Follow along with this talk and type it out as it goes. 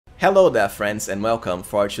Hello there friends and welcome.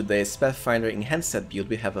 For today's Pathfinder Enhanced build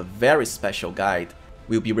we have a very special guide.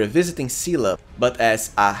 We'll be revisiting Seelah, but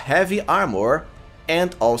as a heavy armor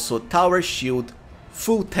and also tower shield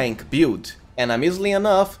full tank build. And amusingly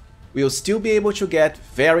enough, we'll still be able to get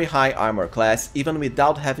very high armor class even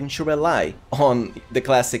without having to rely on the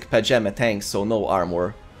classic Pajama tank, so no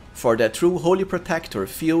armor. For that true Holy Protector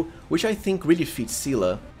feel, which I think really fits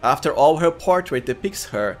Seelah. After all, her portrait depicts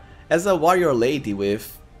her as a warrior lady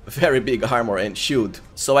with very big armor and shield.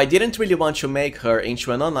 So I didn't really want to make her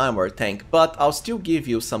into an unarmored tank, but I'll still give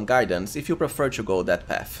you some guidance if you prefer to go that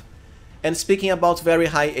path. And speaking about very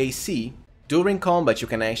high AC, during combat you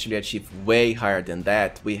can actually achieve way higher than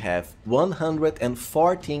that. We have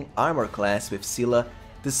 114 armor class with Seelah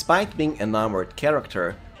despite being an armored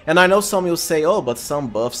character. And I know some will say, oh, but some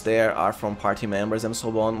buffs there are from party members and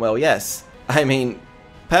so on. Well, yes, I mean,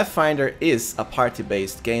 Pathfinder is a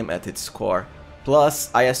party-based game at its core. Plus,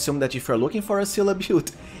 I assume that if you're looking for a Seelah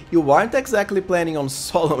build, you aren't exactly planning on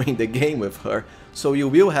soloing the game with her, so you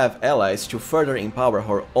will have allies to further empower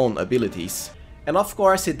her own abilities. And of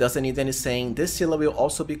course, it doesn't need any saying, this Seelah will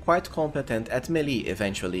also be quite competent at melee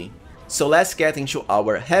eventually. So let's get into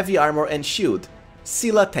our heavy armor and shield,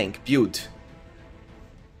 Seelah tank build.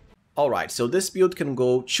 Alright, so this build can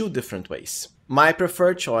go two different ways. My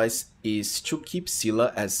preferred choice is to keep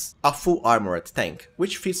Seelah as a full armored tank,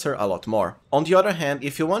 which fits her a lot more. On the other hand,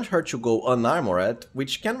 if you want her to go unarmored,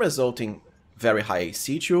 which can result in very high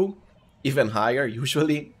AC too, even higher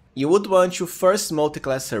usually, you would want to first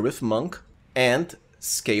multiclass her with Monk and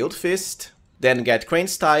Scaled Fist, then get Crane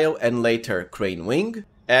Style and later Crane Wing.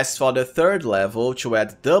 As for the third level, to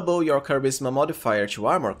add double your Charisma modifier to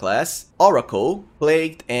armor class, Oracle,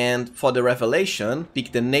 Plagued, and for the Revelation,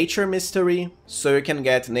 pick the Nature Mystery, so you can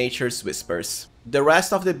get Nature's Whispers. The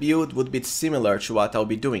rest of the build would be similar to what I'll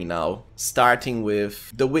be doing now, starting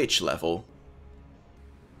with the Witch level.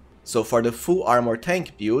 So for the full armor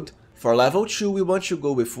tank build, for level 2 we want to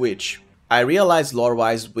go with Witch. I realize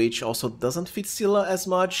lore-wise Witch also doesn't fit Seelah as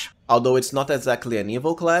much, although it's not exactly an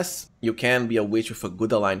evil class. You can be a witch with a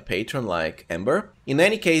good aligned patron like Ember. In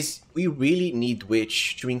any case, we really need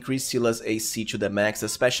Witch to increase Seelah's AC to the max,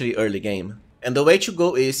 especially early game. And the way to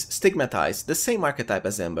go is Stigmatize, the same archetype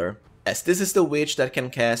as Ember, as this is the witch that can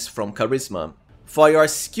cast from Charisma. For your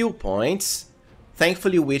skill points,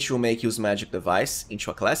 thankfully Witch will make use Magic Device into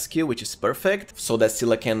a class skill, which is perfect, so that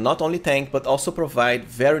Seelah can not only tank but also provide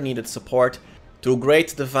very needed support through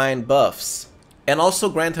great divine buffs, and also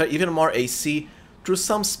grant her even more AC through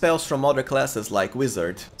some spells from other classes like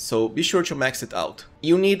Wizard, so be sure to max it out.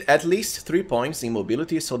 You need at least 3 points in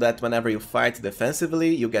mobility so that whenever you fight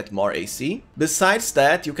defensively you get more AC. Besides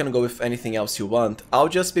that, you can go with anything else you want. I'll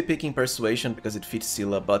just be picking Persuasion because it fits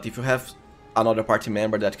Seelah, but if you have another party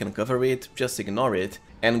member that can cover it, just ignore it,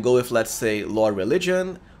 and go with, let's say, Lore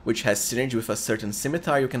Religion, which has synergy with a certain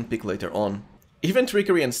scimitar you can pick later on. Even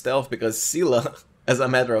Trickery and Stealth, because Seelah, as a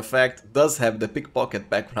matter of fact, does have the pickpocket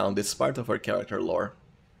background, it's part of her character lore.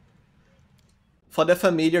 For the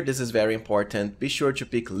familiar, this is very important, be sure to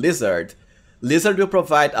pick Lizard. Lizard will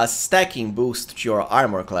provide a stacking boost to your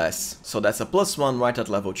armor class, so that's a +1 right at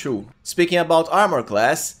level 2. Speaking about armor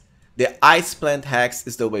class, the Ice Plant Hex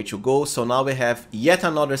is the way to go, so now we have yet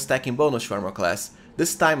another stacking bonus to armor class,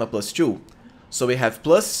 this time a +2. So we have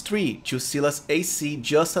 +3 to Seelah's AC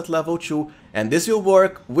just at level 2, and this will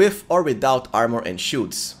work with or without armor and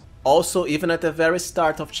shields. Also, even at the very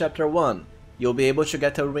start of chapter 1, you'll be able to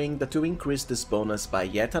get a ring that will increase this bonus by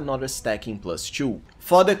yet another stacking +2.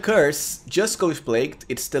 For the curse, just go with Plagued,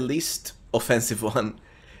 it's the least offensive one.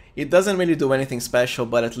 It doesn't really do anything special,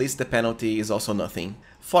 but at least the penalty is also nothing.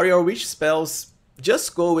 For your witch spells,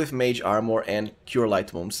 just go with Mage Armor and Cure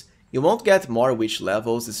Light Wounds. You won't get more witch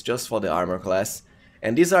levels, it's just for the armor class.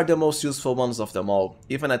 And these are the most useful ones of them all,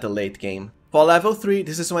 even at the late game. For level 3,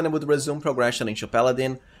 this is when I would resume progression into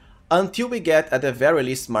Paladin, until we get at the very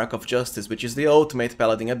least Mark of Justice, which is the ultimate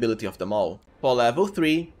Paladin ability of them all. For level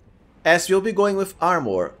 3, as we'll be going with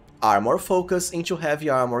Armor focus into Heavy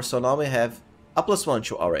Armor, so now we have a +1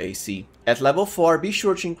 to our AC. At level 4, be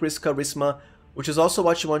sure to increase Charisma, which is also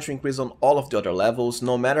what you want to increase on all of the other levels,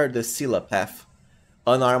 no matter the Seelah path,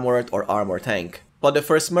 unarmored or armor tank. For the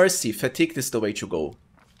first Mercy, Fatigue is the way to go.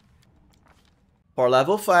 For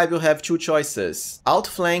level 5 you have two choices.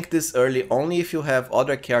 Outflank this early only if you have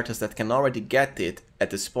other characters that can already get it at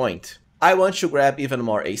this point. I want to grab even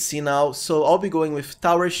more AC now, so I'll be going with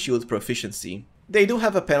Tower Shield Proficiency. They do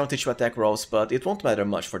have a penalty to attack rolls, but it won't matter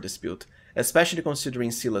much for this build, especially considering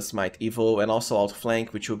Seelah's Might Evo and also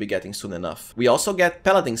Outflank, which we'll be getting soon enough. We also get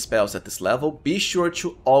Paladin spells at this level. Be sure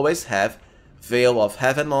to always have Veil of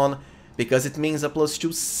Heaven on, because it means a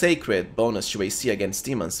 +2 sacred bonus to AC against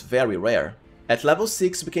demons, very rare. At level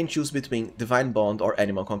 6 we can choose between Divine Bond or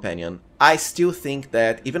Animal Companion. I still think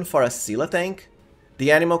that even for a Seelah tank,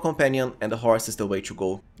 the Animal Companion and the horse is the way to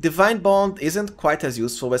go. Divine Bond isn't quite as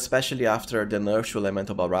useful, especially after the nerf to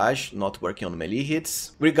Elemental Barrage, not working on melee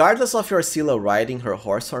hits. Regardless of your Seelah riding her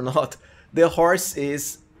horse or not, the horse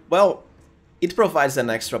is, well, it provides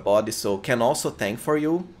an extra body, so can also tank for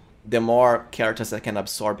you. The more characters that can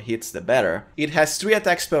absorb hits, the better. It has 3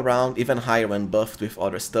 attacks per round, even higher when buffed with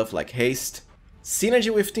other stuff like haste.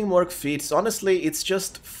 Synergy with Teamwork Feats, honestly, it's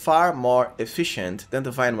just far more efficient than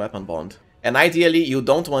Divine Weapon Bond. And ideally, you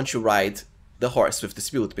don't want to ride the horse with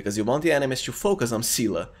this build, because you want the enemies to focus on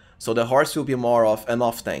Seelah, so the horse will be more of an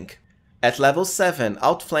off-tank. At level 7,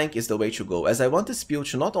 Outflank is the way to go, as I want this build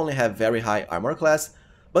to not only have very high armor class,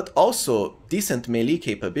 but also decent melee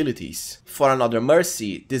capabilities. For another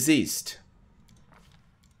Mercy, Diseased.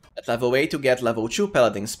 At level 8 you get level 2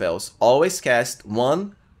 Paladin spells. Always cast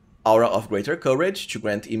 1 Aura of Greater Courage to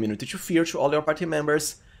grant immunity to fear to all your party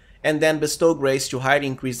members, and then bestow Grace to highly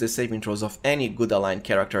increase the saving throws of any good aligned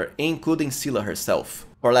character, including Seelah herself.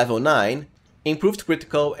 For level 9, Improved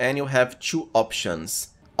Critical, and you have 2 options.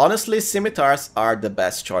 Honestly, Scimitars are the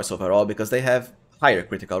best choice overall because they have higher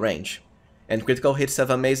critical range, and critical hits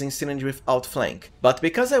have amazing synergy with Outflank. But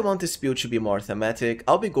because I want this build to be more thematic,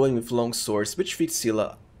 I'll be going with Long Swords, which fits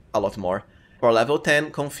Seelah a lot more. For level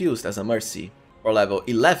 10, Confused as a Mercy. For level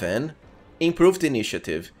 11, Improved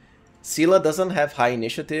Initiative. Seelah doesn't have high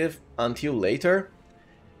initiative until later,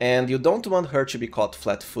 and you don't want her to be caught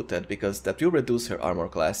flat-footed because that will reduce her armor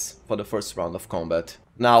class for the first round of combat.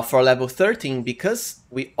 Now for level 13, because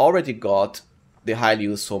we already got the highly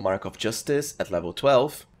useful Mark of Justice at level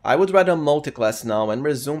 12, I would rather multi-class now and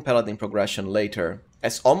resume Paladin progression later,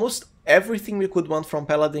 as almost everything we could want from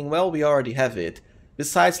Paladin, well, we already have it,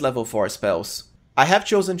 besides level 4 spells. I have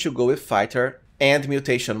chosen to go with Fighter and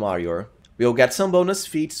Mutation Warrior. We'll get some bonus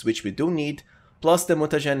feats, which we do need, plus the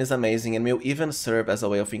mutagen is amazing and will even serve as a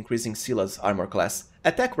way of increasing Seelah's armor class,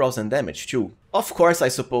 attack rolls and damage too. Of course, I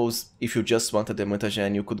suppose if you just wanted the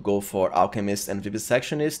mutagen you could go for Alchemist and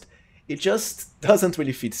Vivisectionist, it just doesn't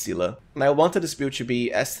really fit Seelah, and I wanted this build to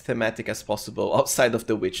be as thematic as possible outside of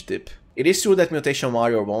the Witch dip. It is true that Mutation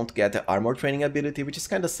Warrior won't get the armor training ability, which is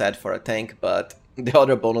kinda sad for a tank, but the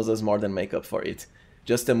other bonuses more than make up for it.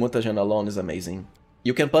 Just the mutagen alone is amazing.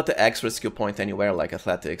 You can put the extra skill point anywhere like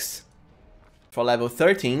Athletics. For level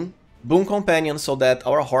 13, Boon Companion, so that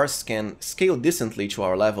our horse can scale decently to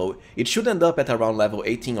our level. It should end up at around level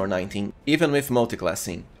 18 or 19, even with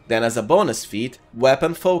multiclassing. Then as a bonus feat,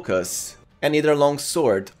 Weapon Focus, and either Long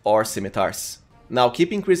Sword or Scimitars. Now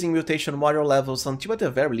keep increasing Mutation Warrior levels until at the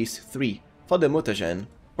very least 3 for the mutagen.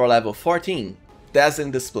 For level 14, Dazzling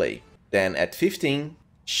Display. Then at 15,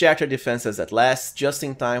 Shatter Defenses at last, just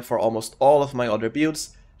in time for almost all of my other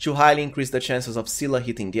builds, to highly increase the chances of Seelah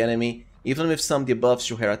hitting the enemy, even with some debuffs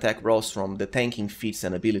to her attack rolls from the tanking feats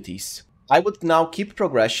and abilities. I would now keep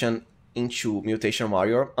progression into Mutation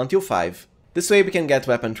Warrior until 5. This way we can get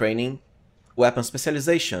weapon training, weapon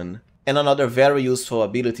specialization, and another very useful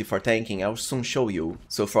ability for tanking I'll soon show you.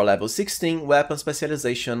 So for level 16, weapon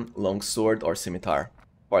specialization, Long Sword or Scimitar.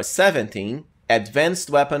 For 17, advanced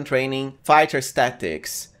weapon training, fighter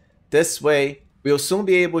statics. This way, we'll soon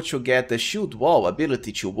be able to get the shield wall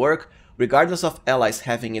ability to work regardless of allies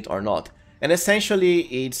having it or not, and essentially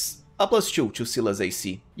it's a +2 to Seelah's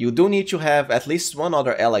AC. You do need to have at least one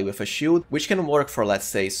other ally with a shield, which can work for, let's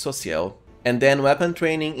say, Social. And then weapon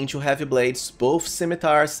training into heavy blades, both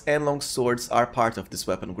scimitars and long swords are part of this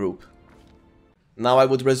weapon group. Now I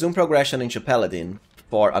would resume progression into Paladin,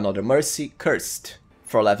 for another Mercy, Cursed.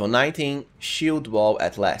 For level 19, Shield Wall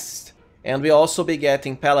at last. And we'll also be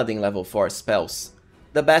getting Paladin level 4 spells,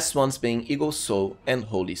 the best ones being Eagle Soul and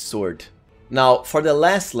Holy Sword. Now for the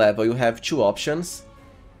last level you have two options.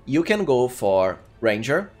 You can go for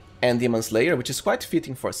Ranger and Demon Slayer, which is quite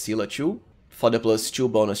fitting for Seelah too, for the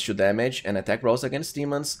 +2 bonus to damage and attack rolls against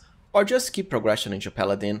demons, or just keep progression into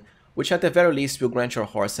Paladin, which at the very least will grant your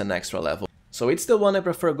horse an extra level. So it's the one I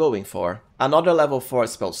prefer going for. Another level 4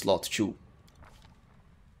 spell slot too.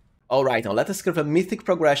 Alright, now let us give a Mythic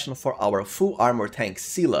progression for our full armor tank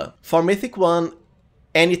Seelah. For Mythic 1,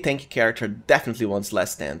 any tank character definitely wants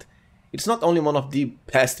Last Stand. It's not only one of the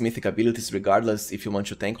best Mythic abilities regardless if you want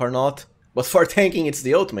to tank or not, but for tanking it's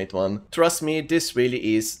the ultimate one. Trust me, this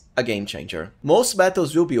really is a game changer. Most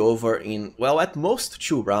battles will be over in, well, at most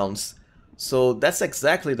 2 rounds, so that's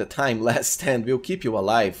exactly the time Last Stand will keep you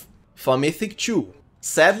alive. For Mythic 2,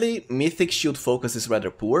 sadly Mythic shield focus is rather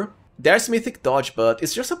poor. There's Mythic dodge, but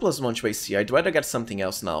it's just a +1 to AC, I'd rather get something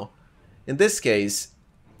else now. In this case,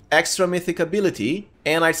 extra mythic ability,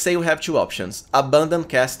 and I'd say you have two options. Abundant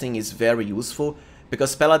casting is very useful,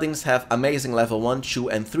 because paladins have amazing level 1, 2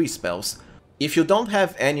 and 3 spells. If you don't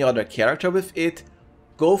have any other character with it,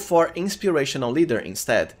 go for Inspirational Leader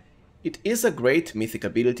instead. It is a great mythic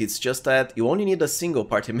ability, it's just that you only need a single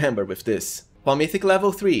party member with this. For mythic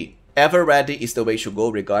level 3, Ever Ready is the way to go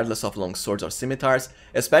regardless of long swords or scimitars,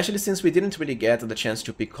 especially since we didn't really get the chance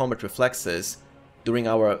to pick combat reflexes during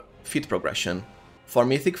our feat progression. For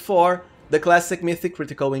mythic 4, the classic mythic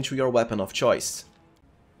critical into your weapon of choice.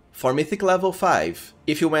 For mythic level 5,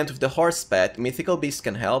 if you went with the horse pet, mythical beast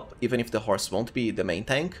can help, even if the horse won't be the main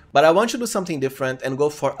tank. But I want to do something different and go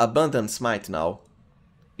for Abundant Smite now.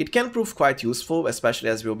 It can prove quite useful, especially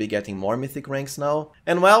as we'll be getting more mythic ranks now.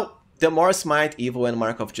 And well, the more Smite, Evil and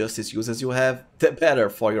Mark of Justice uses you have, the better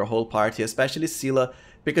for your whole party, especially Seelah,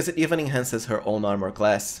 because it even enhances her own armor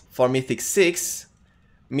class. For mythic 6,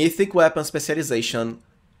 mythic weapon specialization,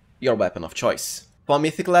 your weapon of choice. For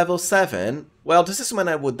mythic level 7, well, this is when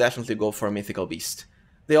I would definitely go for mythical beast.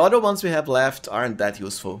 The other ones we have left aren't that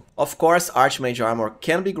useful. Of course, Archmage armor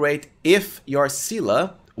can be great if your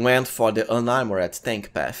Seelah went for the unarmored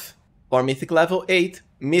tank path. For mythic level 8,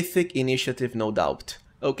 mythic initiative no doubt.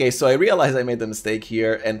 Okay, so I realized I made a mistake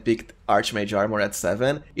here and picked Archmage armor at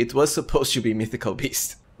 7. It was supposed to be mythical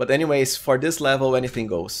beast. But anyways, for this level anything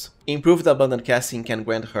goes. Improved abundant casting can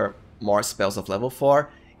grant her more spells of level 4.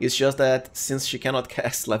 It's just that since she cannot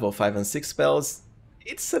cast level 5 and 6 spells,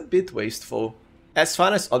 it's a bit wasteful. As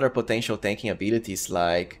far as other potential tanking abilities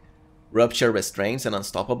like Rupture, Restraints and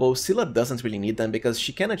Unstoppable, Seelah doesn't really need them because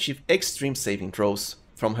she can achieve extreme saving throws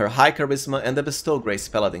from her high charisma and the Bestow Grace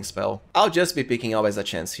Paladin spell. I'll just be picking always a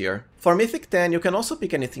chance here. For Mythic 10 you can also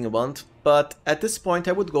pick anything you want, but at this point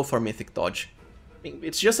I would go for Mythic Dodge. I mean,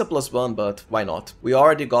 it's just a +1, but why not? We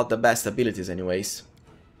already got the best abilities anyways.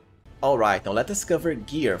 Alright, now let us cover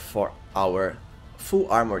gear for our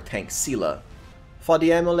full armor tank Seelah. For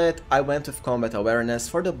the amulet, I went with Combat Awareness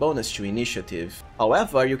for the bonus to initiative.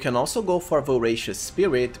 However, you can also go for Voracious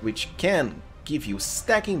Spirit, which can give you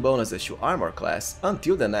stacking bonuses to armor class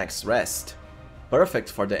until the next rest.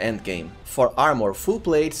 Perfect for the endgame. For armor, full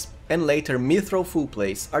plates and later mithril full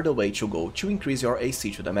plates are the way to go to increase your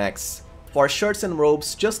AC to the max. For shirts and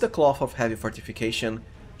robes, just the cloth of heavy fortification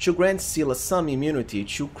to grant Seelah some immunity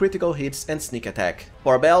to critical hits and sneak attack.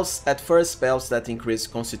 For belts, at first belts that increase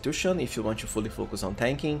constitution if you want to fully focus on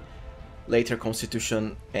tanking, later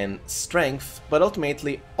constitution and strength, but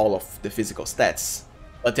ultimately all of the physical stats.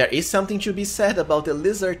 But there is something to be said about the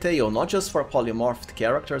lizard tail, not just for polymorphed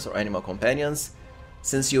characters or animal companions,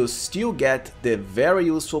 since you still get the very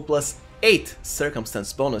useful +8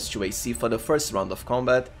 circumstance bonus to AC for the first round of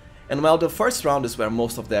combat, and well, the first round is where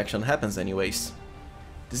most of the action happens anyways.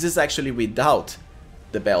 This is actually without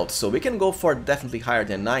the belt, so we can go for definitely higher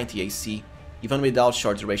than 90 AC, even without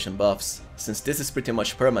short duration buffs, since this is pretty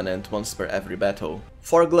much permanent once per every battle.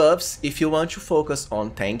 For gloves, if you want to focus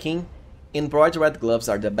on tanking, embroidered gloves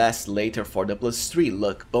are the best later for the +3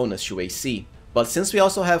 luck bonus to AC. But since we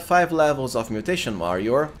also have 5 levels of Mutation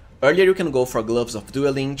Warrior, earlier you can go for gloves of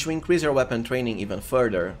dueling to increase your weapon training even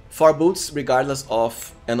further. For boots, regardless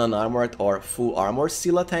of an unarmored or full armor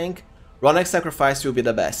Seelah tank, Runic Sacrifice will be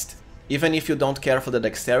the best. Even if you don't care for the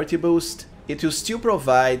dexterity boost, it will still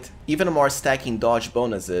provide even more stacking dodge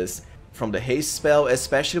bonuses from the haste spell,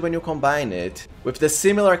 especially when you combine it with the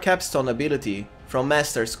similar capstone ability from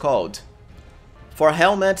Master SKALD. For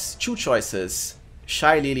helmets, 2 choices.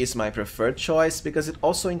 Shy Lily is my preferred choice because it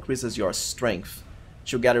also increases your strength,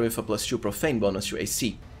 together with a +2 profane bonus to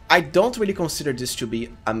AC. I don't really consider this to be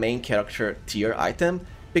a main character tier item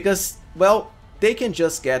because, well, they can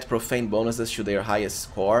just get profane bonuses to their highest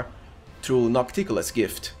score through Nocticulus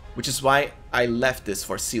Gift, which is why I left this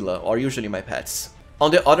for Seelah, or usually my pets. On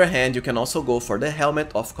the other hand, you can also go for the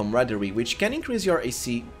Helmet of Camaraderie, which can increase your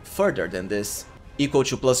AC further than this, equal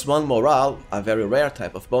to +1 morale, a very rare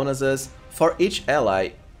type of bonuses, for each ally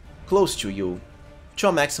close to you, to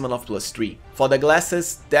a maximum of +3. For the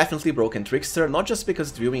glasses, definitely Broken Trickster, not just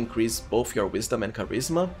because it will increase both your wisdom and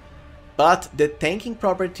charisma, but the tanking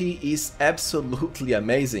property is absolutely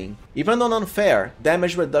amazing. Even on unfair,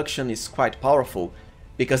 damage reduction is quite powerful,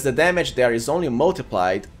 because the damage there is only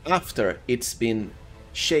multiplied after it's been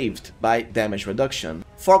shaved by damage reduction.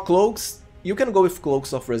 For cloaks, you can go with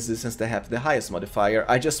Cloaks of Resistance that have the highest modifier.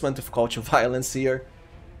 I just went with Call to Violence here,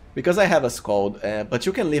 because I have a SKALD, but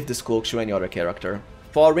you can leave this cloak to any other character.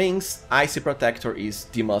 For rings, Icy Protector is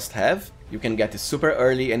the must-have. You can get it super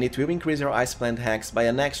early and it will increase your Ice Plant hacks by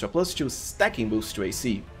an extra +2 stacking boost to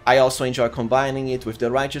AC. I also enjoy combining it with the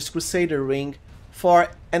Righteous Crusader ring for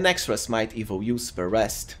an extra Smite Evil use per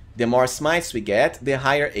rest. The more smites we get, the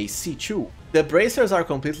higher AC too. The bracers are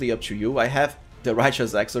completely up to you. I have the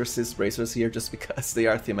Righteous Exorcist bracers here just because they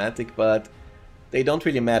are thematic, but they don't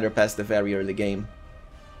really matter past the very early game.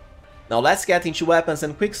 Now let's get into weapons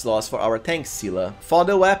and quickslots for our tank Seelah. For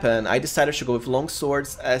the weapon, I decided to go with long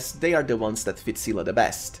swords as they are the ones that fit Seelah the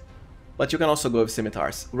best. But you can also go with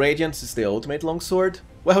scimitars. Radiance is the ultimate longsword.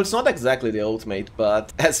 Well, it's not exactly the ultimate,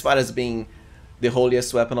 but as far as being the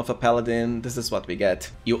holiest weapon of a paladin, this is what we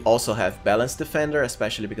get. You also have Balanced Defender,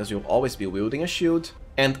 especially because you'll always be wielding a shield,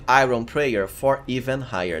 and Iron Prayer for even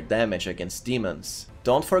higher damage against demons.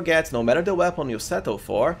 Don't forget, no matter the weapon you settle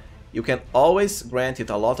for, you can always grant it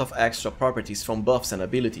a lot of extra properties from buffs and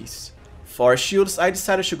abilities. For shields, I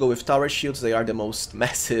decided to go with tower shields. They are the most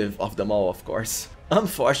massive of them all, of course.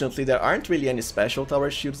 Unfortunately, there aren't really any special tower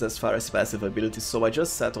shields as far as passive abilities, so I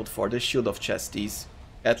just settled for the Shield of Chasties.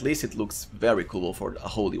 At least it looks very cool for a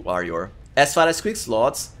holy warrior. As far as quick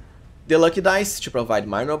slots, the lucky dice to provide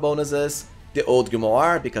minor bonuses, the old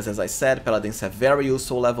grimoire, because as I said, paladins have very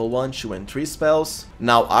useful level 1, 2 and 3 spells.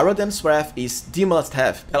 Now Aradam's Wrath is the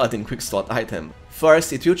must-have paladin quickslot item.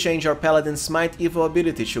 First, it will change your paladin's Smite Evil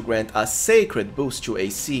ability to grant a sacred boost to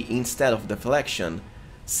AC instead of deflection.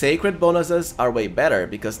 Sacred bonuses are way better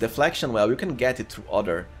because deflection, well, you can get it through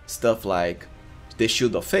other stuff like the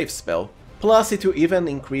Shield of Faith spell. Plus, it will even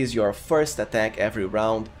increase your first attack every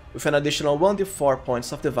round with an additional 1d4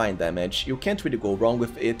 points of divine damage. You can't really go wrong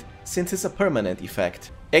with it since it's a permanent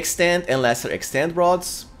effect. Extend and Lesser Extend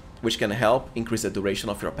rods, which can help increase the duration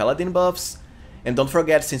of your paladin buffs. And don't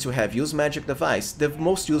forget, since you have Use Magic Device, the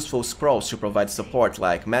most useful scrolls to provide support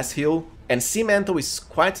like Mass Heal. And Sea Mantle is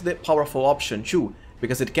quite the powerful option too,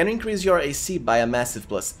 because it can increase your AC by a massive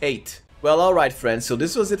 +8. Well, alright friends, so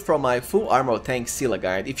this was it for my full armor tank Seelah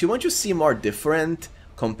guide. If you want to see more different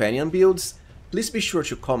companion builds, please be sure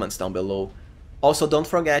to comment down below. Also, don't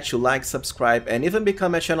forget to like, subscribe and even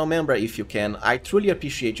become a channel member if you can. I truly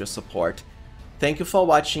appreciate your support. Thank you for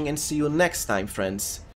watching and see you next time, friends.